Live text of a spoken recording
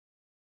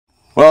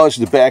Well, this is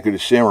the back of the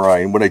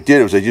Samurai, and what I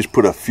did was I just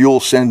put a fuel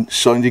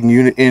sending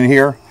unit in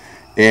here,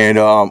 and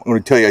I'm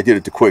going to tell you I did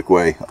it the quick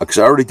way, because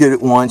I already did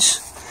it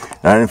once,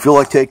 and I didn't feel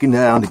like taking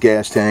down the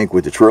gas tank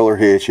with the trailer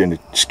hitch and the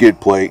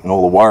skid plate and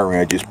all the wiring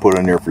I just put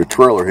in there for the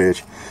trailer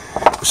hitch.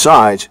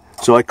 Besides,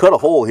 so I cut a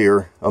hole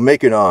here. I'm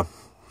making a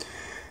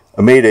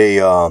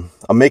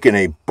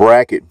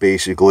bracket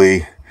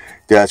basically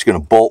that's going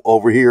to bolt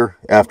over here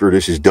after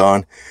this is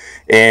done,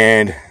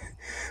 and I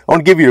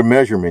want to give you the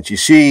measurements. You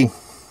see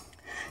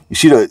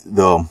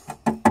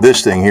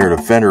this thing here,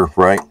 the fender,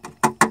 right?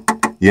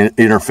 The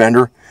inner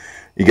fender.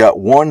 You got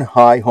one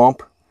high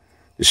hump.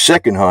 The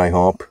second high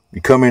hump,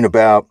 you come in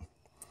about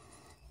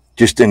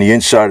just in the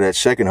inside of that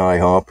second high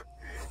hump.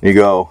 And you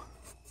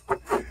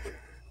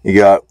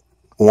got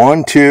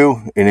 1,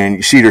 2, and then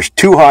you see there's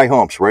 2 high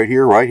humps right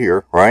here,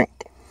 right?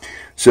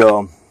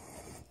 So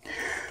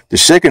the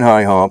second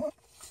high hump,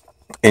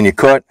 and you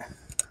cut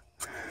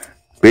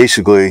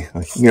basically,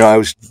 I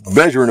was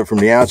measuring it from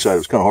the outside. It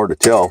was kind of hard to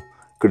tell.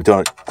 Could have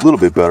done it a little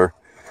bit better.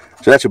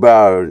 So that's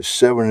about a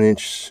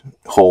 7-inch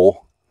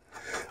hole.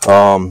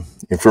 And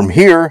from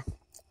here,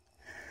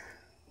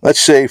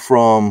 let's say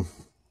well,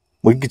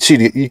 you could see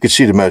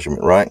the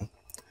measurement, right?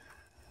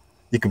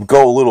 You could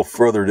go a little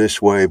further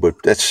this way, but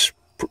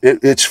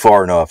it's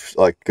far enough.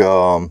 Like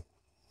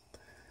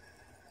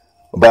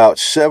about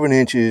 7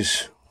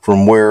 inches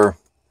from where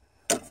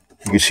you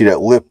can see that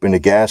lip in the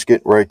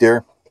gasket right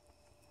there.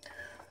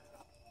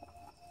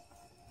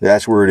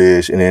 That's where it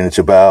is, and then it's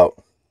about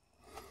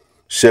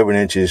 7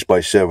 inches by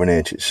 7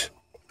 inches.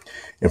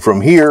 And from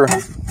here,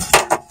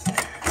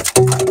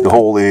 the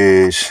hole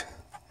is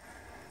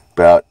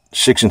about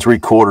 6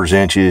 3/4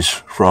 inches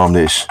from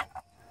this.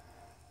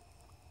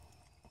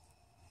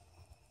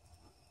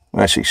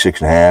 Actually 6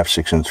 1/2,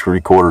 6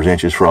 3/4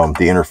 inches from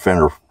the inner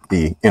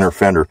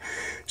fender.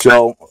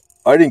 So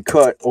I didn't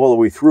cut all the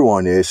way through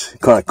on this.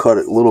 Kind of cut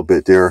it a little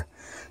bit there,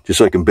 just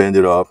so I can bend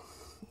it up.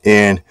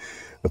 And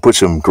I put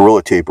some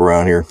Gorilla Tape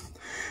around here.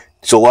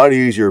 It's a lot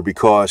easier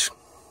because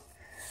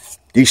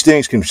these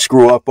things can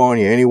screw up on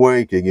you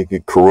anyway. You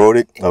can corrode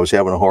it. I was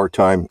having a hard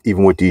time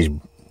even with these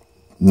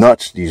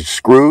nuts, these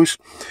screws.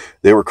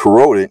 They were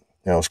corroded.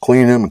 And I was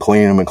cleaning them and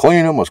cleaning them and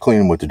cleaning them. I was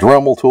cleaning them with the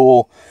Dremel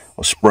tool. I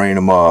was spraying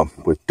them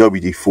with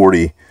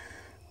WD-40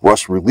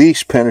 rust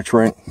release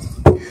penetrant.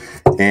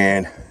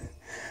 And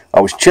I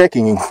was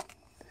checking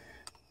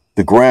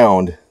the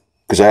ground,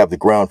 because I have the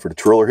ground for the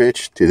trailer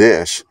hitch to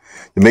this,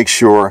 to make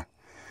sure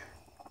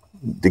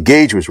the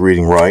gauge was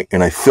reading right,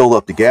 and I filled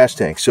up the gas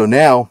tank. So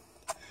now,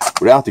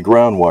 without the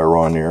ground wire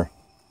on there,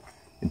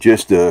 and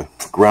just the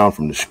ground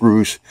from the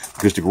screws,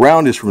 because the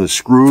ground is from the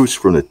screws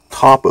from the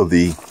top of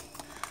the,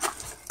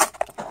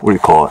 what do you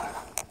call it?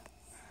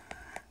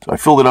 So I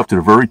filled it up to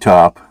the very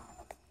top.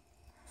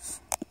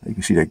 You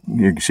can see that,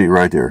 you can see it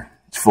right there.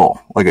 It's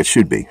full, like it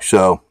should be.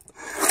 So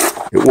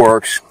it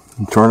works.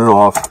 Turn it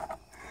off.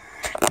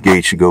 The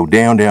gauge should go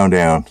down, down,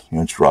 down.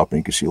 It's dropping.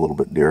 You can see a little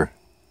bit there.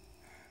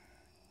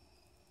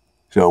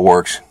 So it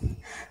works.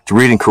 It's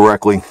reading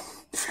correctly.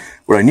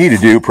 What I need to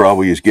do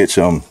probably is get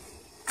some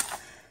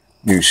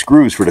new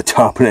screws for the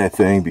top of that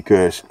thing,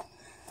 because,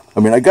 I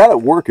mean, I got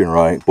it working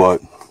right,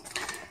 but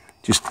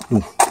just,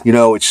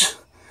 it's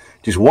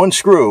just one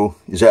screw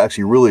is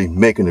actually really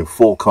making a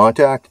full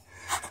contact,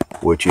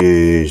 which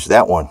is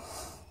that one.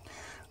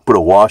 Put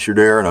a washer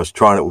there, and I was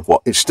trying it,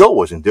 it still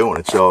wasn't doing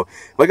it. So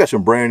if I got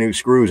some brand new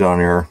screws on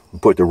there,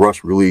 put the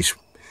rust release,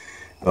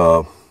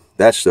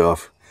 that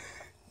stuff,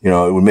 it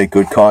would make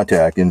good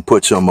contact, and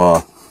put some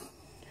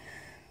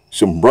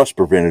rust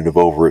preventative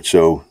over it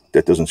so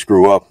that doesn't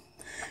screw up.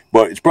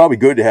 But it's probably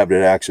good to have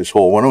that access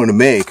hole. What I'm going to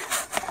make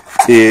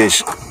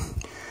is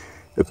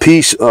a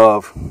piece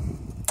of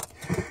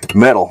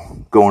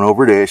metal going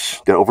over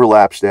this that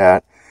overlaps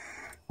that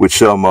with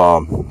some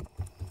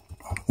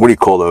what do you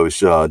call those,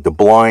 the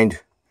blind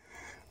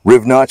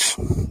riv nuts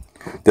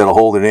that'll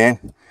hold it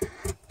in.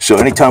 So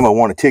anytime I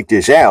want to take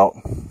this out,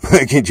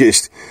 I can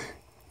just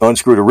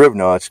unscrew the riv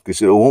nuts, because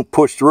it won't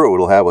push through.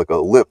 It'll have like a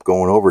lip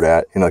going over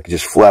that, and I can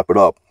just flap it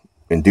up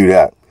and do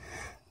that.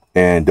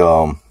 And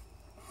I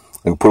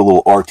can put a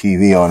little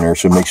RTV on there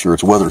so make sure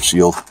it's weather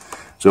sealed.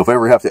 So if I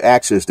ever have to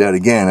access that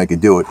again, I can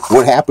do it.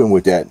 What happened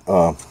with that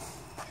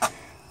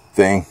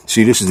thing?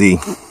 See, this is the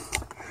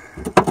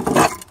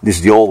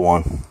old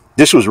one.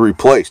 This was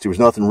replaced. There was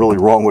nothing really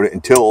wrong with it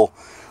until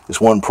this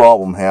one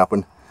problem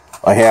happened.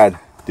 I had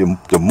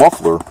the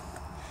muffler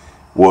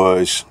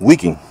was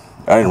leaking.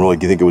 I didn't really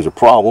think it was a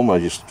problem. I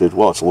just said,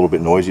 well, it's a little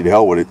bit noisy, to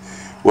hell with it.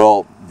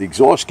 Well, the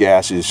exhaust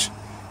gases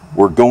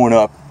were going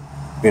up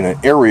in an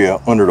area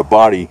under the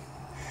body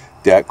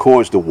that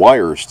caused the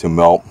wires to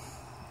melt,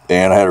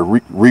 and I had to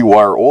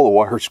rewire all the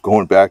wires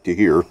going back to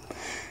here,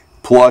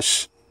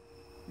 plus,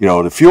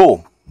 the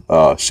fuel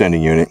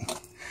sending unit.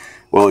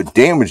 Well, it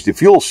damaged the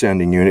fuel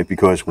sending unit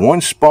because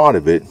one spot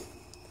of it,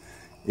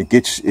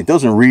 it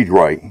doesn't read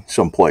right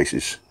some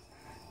places.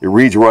 It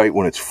reads right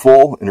when it's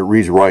full, and it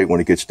reads right when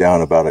it gets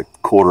down about a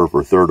quarter or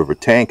a third of a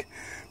tank.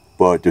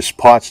 But there's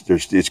spots,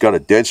 it's got a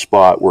dead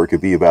spot where it could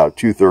be about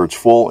 2/3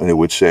 full, and it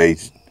would say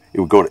it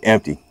would go to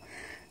empty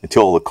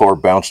until the car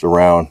bounced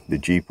around, the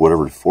Jeep,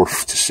 whatever, the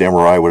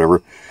Samurai,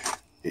 whatever,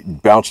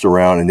 it bounced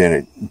around and then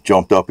it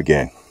jumped up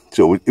again.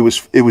 So it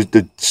was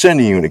the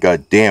sending unit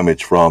got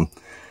damaged from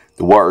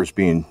the wires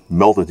being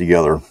melted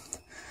together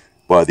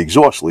by the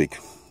exhaust leak.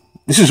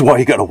 This is why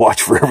you got to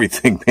watch for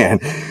everything, man.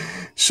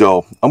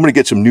 So I'm going to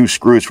get some new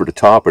screws for the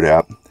top of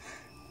that.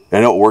 I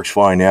know it works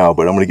fine now,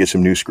 but I'm going to get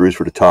some new screws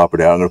for the top of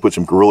that. I'm going to put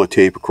some Gorilla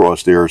Tape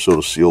across there so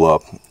it'll seal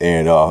up.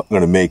 And I'm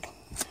going to make,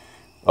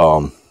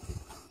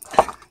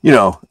 you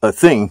know, a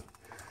thing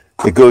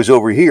that goes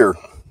over here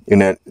in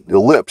that the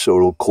lip, so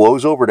it'll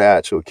close over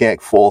that so it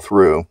can't fall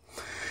through.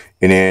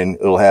 And then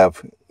it'll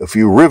have a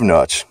few riv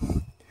nuts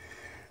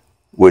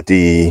with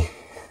the,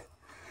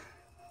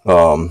 you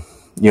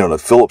know, the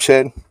Phillips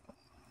head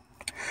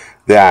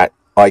that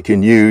I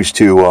can use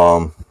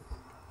to,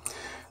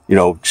 you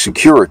know,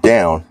 secure it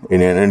down.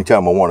 And then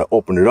anytime I want to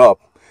open it up,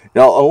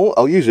 now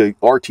I'll use a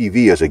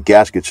RTV as a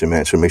gasket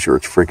cement, so make sure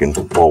it's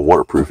freaking all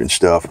waterproof and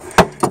stuff.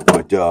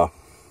 But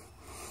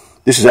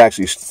this is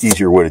actually an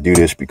easier way to do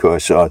this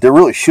because there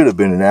really should have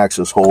been an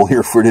access hole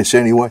here for this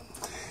anyway.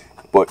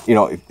 But, you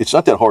know, it's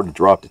not that hard to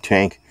drop the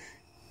tank.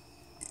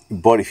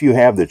 But if you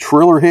have the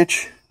trailer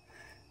hitch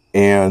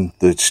and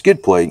the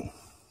skid plate,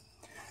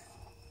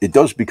 it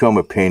does become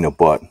a pain in the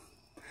butt.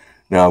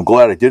 Now, I'm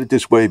glad I did it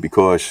this way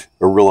because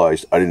I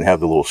realized I didn't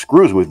have the little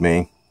screws with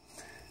me.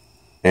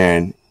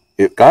 And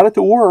it got it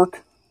to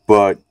work,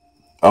 but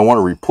I want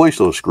to replace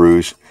those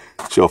screws.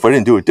 So if I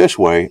didn't do it this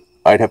way,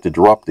 I'd have to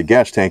drop the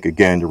gas tank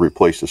again to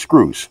replace the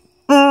screws.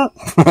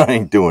 I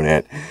ain't doing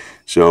that.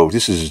 So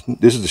this is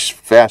the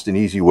fast and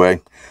easy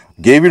way.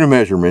 Gave you the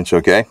measurements,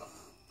 okay?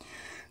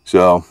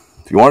 So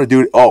if you want to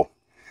do it, oh,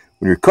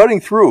 when you're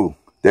cutting through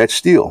that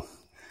steel,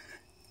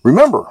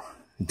 remember,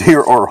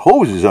 there are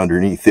hoses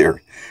underneath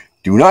there.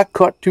 Do not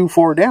cut too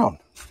far down.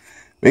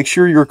 Make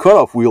sure your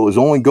cutoff wheel is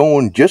only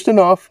going just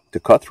enough to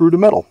cut through the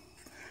metal.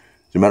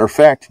 As a matter of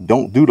fact,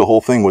 don't do the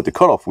whole thing with the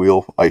cutoff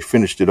wheel. I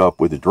finished it up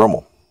with the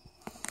Dremel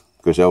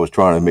because I was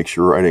trying to make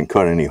sure I didn't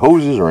cut any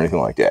hoses or anything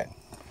like that.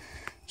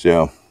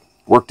 So,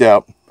 worked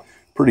out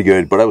pretty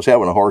good, but I was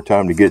having a hard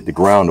time to get the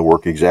ground to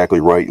work exactly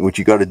right. What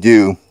you got to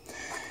do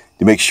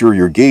to make sure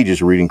your gauge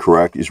is reading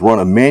correct is run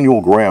a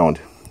manual ground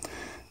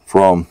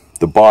from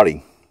the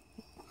body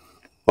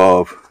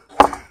of,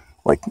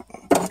 like,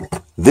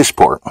 this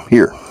part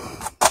here.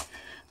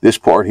 This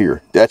part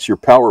here. That's your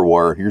power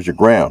wire. Here's your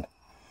ground.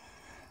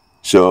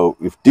 So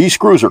if these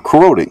screws are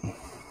corroding,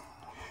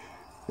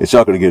 it's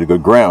not going to get a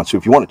good ground. So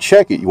if you want to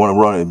check it, you want to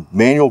run a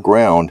manual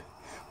ground,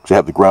 because I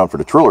have the ground for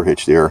the trailer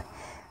hitch there,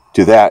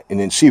 to that, and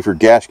then see if your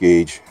gas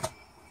gauge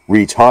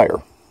reads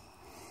higher.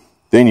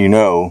 Then you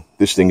know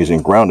this thing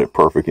isn't grounded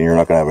perfect and you're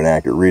not going to have an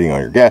accurate reading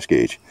on your gas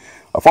gauge.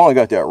 I finally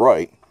got that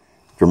right.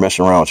 If you're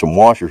messing around with some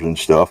washers and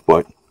stuff,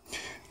 but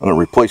I'm going to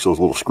replace those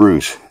little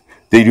screws.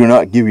 They do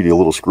not give you the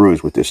little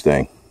screws with this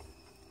thing.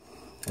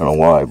 I don't know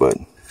why, but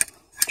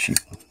cheap.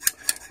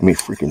 I mean,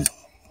 freaking,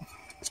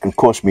 it's going to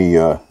cost me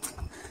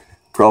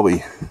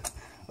probably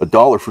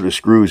 $1 for the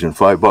screws and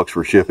 $5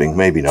 for shipping.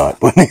 Maybe not,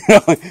 but you know,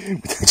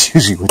 that's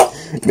usually what,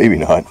 maybe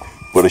not.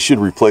 But I should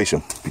replace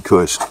them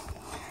because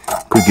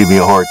it could give me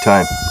a hard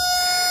time.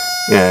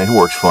 Yeah, it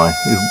works fine.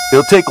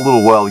 It'll take a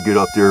little while to get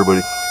up there,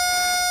 but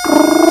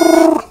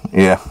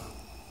yeah.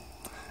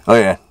 Oh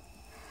yeah,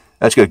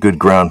 that's got good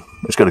ground.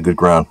 That's got a good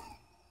ground.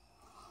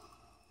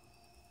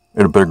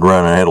 And a better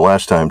ground than I had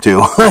last time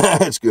too.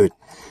 That's good.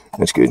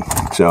 That's good.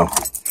 So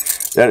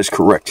that is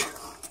correct.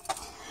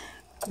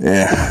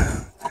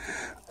 Yeah.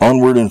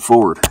 Onward and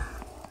forward.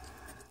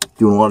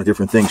 Doing a lot of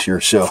different things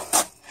here. So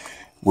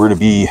we're going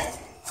to be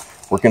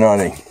working on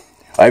a,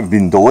 I've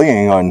been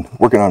delaying on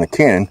working on a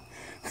Canon,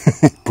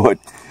 but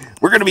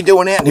we're going to be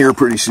doing that here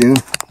pretty soon.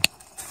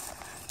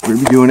 We're going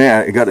to be doing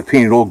that. I got it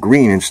painted all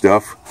green and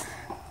stuff.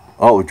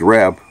 Olive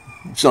drab.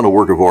 It's not a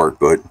work of art,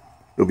 but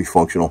it'll be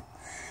functional.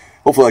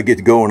 Hopefully I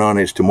get going on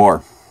this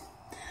tomorrow,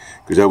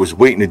 because I was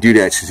waiting to do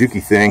that Suzuki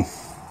thing,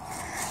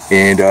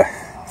 and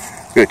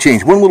got to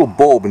change one little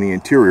bulb in the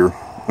interior.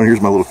 Oh, here's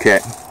my little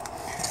cat.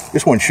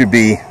 This one should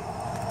be,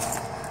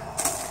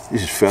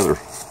 this is feather,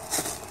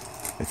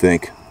 I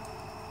think.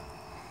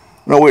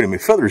 No, wait a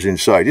minute, feather's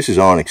inside. This is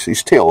onyx.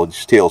 His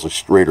tails are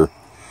straighter.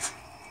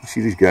 You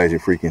see, these guys are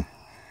freaking,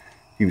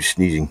 he was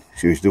sneezing,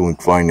 so he's doing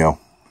fine now.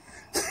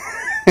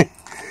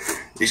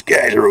 These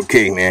guys are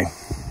okay, man.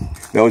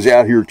 I was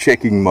out here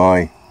checking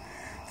my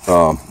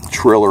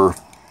trailer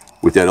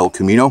with that El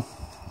Camino.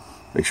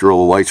 Make sure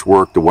all the lights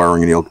work, the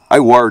wiring in the I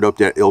wired up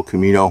that El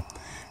Camino,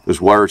 those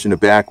wires in the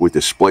back with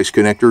the splice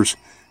connectors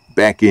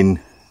back in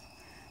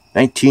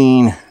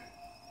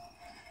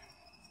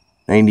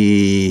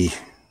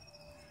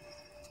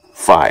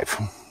 1995.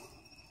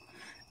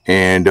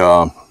 And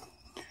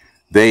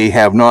they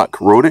have not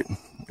corroded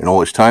in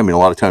all this time, and a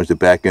lot of times the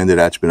back end of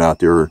that's been out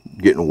there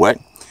getting wet.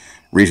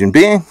 Reason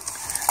being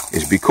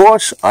is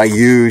because I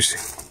used,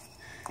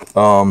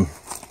 what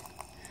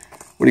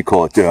do you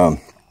call it,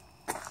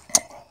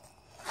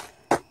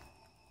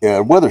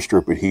 weather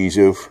strip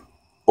adhesive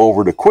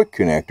over the quick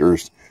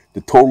connectors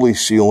to totally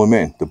seal them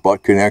in. The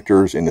butt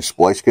connectors and the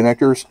splice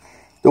connectors,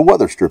 the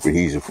weather strip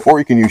adhesive, or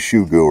you can use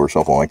shoe glue or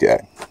something like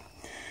that.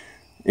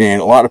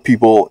 And a lot of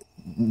people,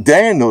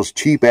 then those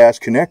cheap ass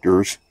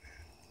connectors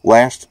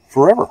last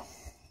forever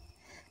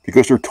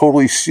because they're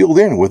totally sealed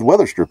in with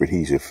weather strip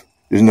adhesive.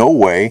 There's no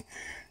way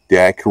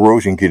that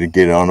corrosion can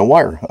get on the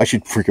wire. I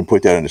should freaking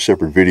put that in a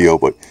separate video,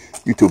 but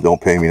YouTube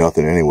don't pay me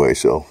nothing anyway,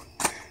 so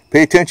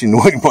pay attention to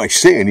what I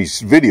say in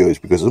these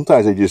videos, because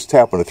sometimes I just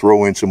happen to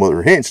throw in some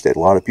other hints that a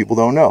lot of people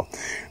don't know.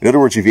 In other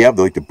words, if you have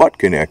like the butt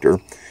connector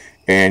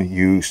and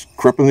you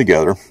clip them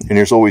together, and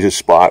there's always a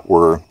spot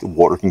where the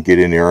water can get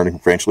in there and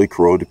eventually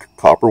corrode the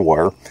copper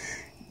wire,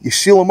 you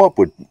seal them up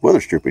with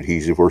weather strip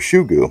adhesive or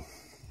shoe glue.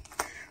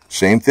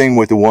 Same thing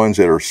with the ones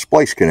that are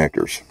splice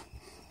connectors.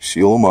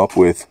 Seal them up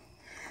with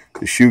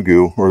the shoe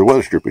glue or the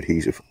weather strip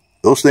adhesive.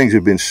 Those things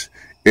have been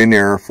in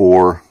there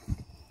for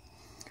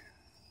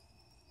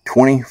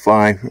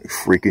 25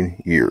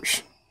 freaking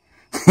years.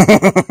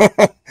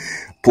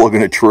 Plug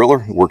in a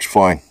trailer, it works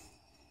fine.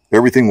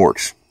 Everything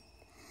works.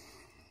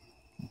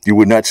 You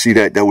would not see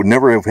that. That would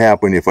never have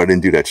happened if I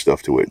didn't do that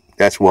stuff to it.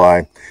 That's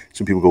why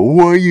some people go,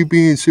 why are you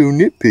being so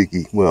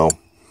nitpicky? Well,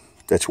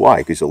 that's why,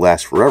 because it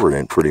lasts forever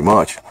then, pretty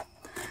much.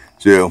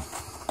 So,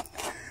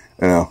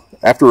 you know,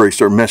 after I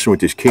start messing with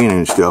this Canon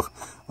and stuff,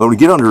 I'm going to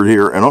get under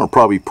here and I'm going to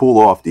probably pull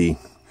off the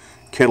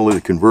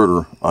catalytic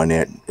converter on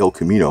that El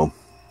Camino.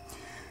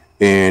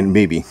 And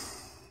maybe,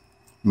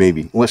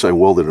 unless I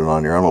welded it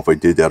on there. I don't know if I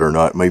did that or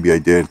not. Maybe I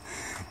did.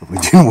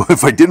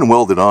 If I didn't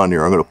weld it on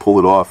there, I'm going to pull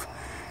it off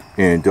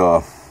and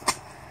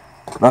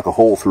knock a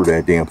hole through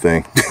that damn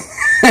thing.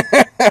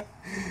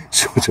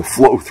 So it's a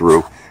flow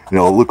through. And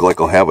it'll look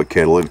like I'll have a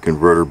catalytic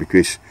converter,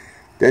 because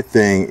that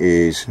thing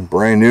is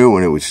brand new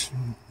and it was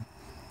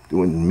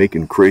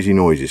making crazy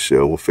noises.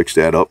 So we'll fix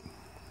that up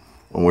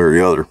one way or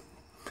the other.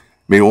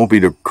 I mean, it won't be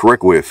the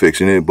correct way of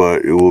fixing it,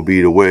 but it will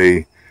be the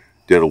way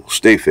that it'll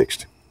stay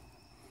fixed.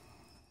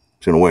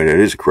 So in a way, that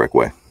is the correct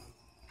way.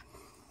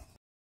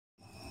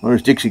 Well,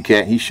 there's Dixie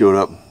Cat. He showed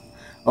up.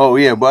 Oh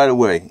yeah, by the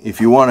way,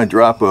 if you want to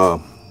drop a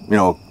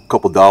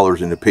couple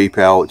dollars into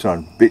PayPal, it's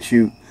on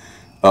BitChute.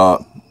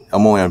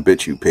 I'm only on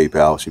BitChute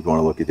PayPal, so if you want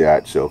to look at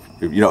that. So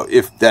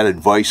if that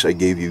advice I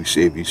gave you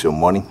saved you some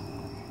money,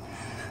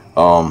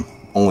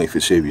 only if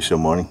it saved you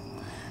some money.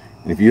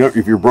 And if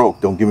you're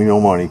broke, don't give me no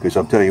money, because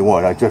I'm telling you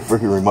what, that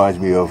freaking reminds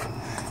me of,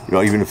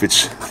 even if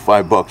it's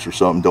 $5 or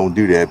something, don't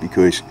do that,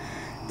 because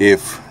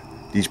it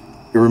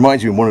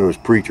reminds you of one of those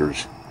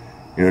preachers.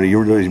 You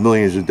were those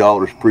millions of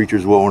dollars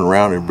preachers rolling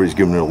around, everybody's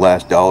giving them the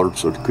last dollar,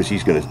 so because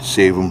he's going to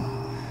save them.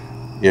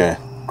 Yeah,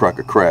 crock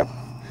of crap.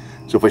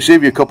 So if I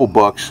save you a couple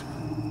bucks,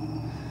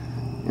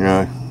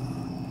 I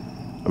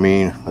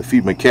mean, I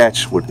feed my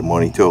cats with the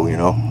money too,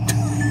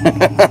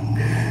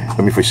 I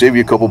mean, if I save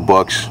you a couple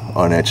bucks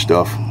on that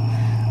stuff,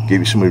 gave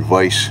you some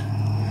advice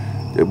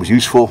that was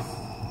useful,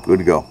 good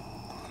to go.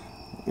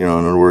 In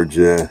other words,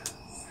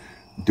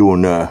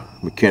 doing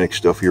mechanic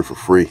stuff here for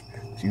free.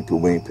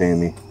 YouTube ain't paying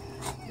me.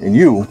 And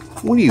you,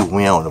 what are you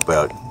meowing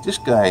about? This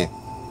guy,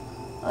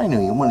 I know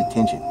you want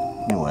attention.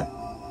 Anyway,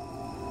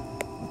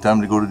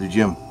 time to go to the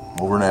gym.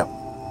 Over and out.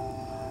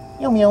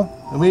 Meow meow.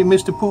 I mean,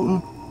 Mr.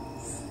 Putin.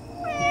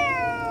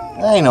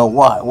 I know.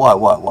 What?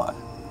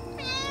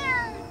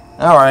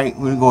 All right,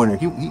 we're gonna go in there.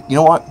 You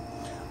know what?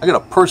 I gotta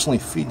personally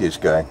feed this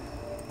guy.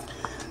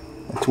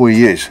 That's what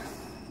he is.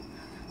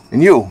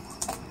 And you,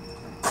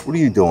 what are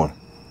you doing?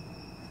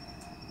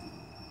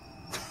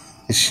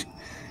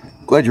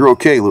 Glad you're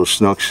okay, little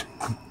snooks.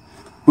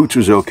 Boots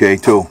was okay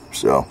too,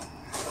 so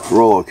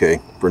we're all okay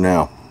for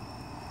now.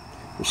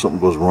 If something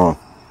goes wrong.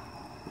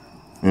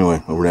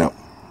 Anyway, over and out.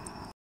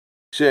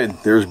 Said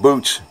there's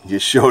Boots. He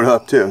just showed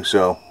up too,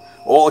 so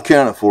all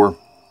accounted for.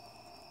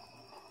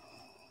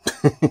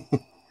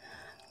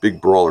 Big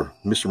brawler,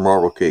 Mr.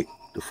 Marble Cake,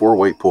 the 4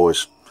 white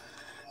paws.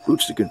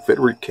 Boots the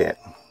Confederate cat.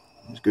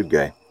 He's a good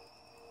guy.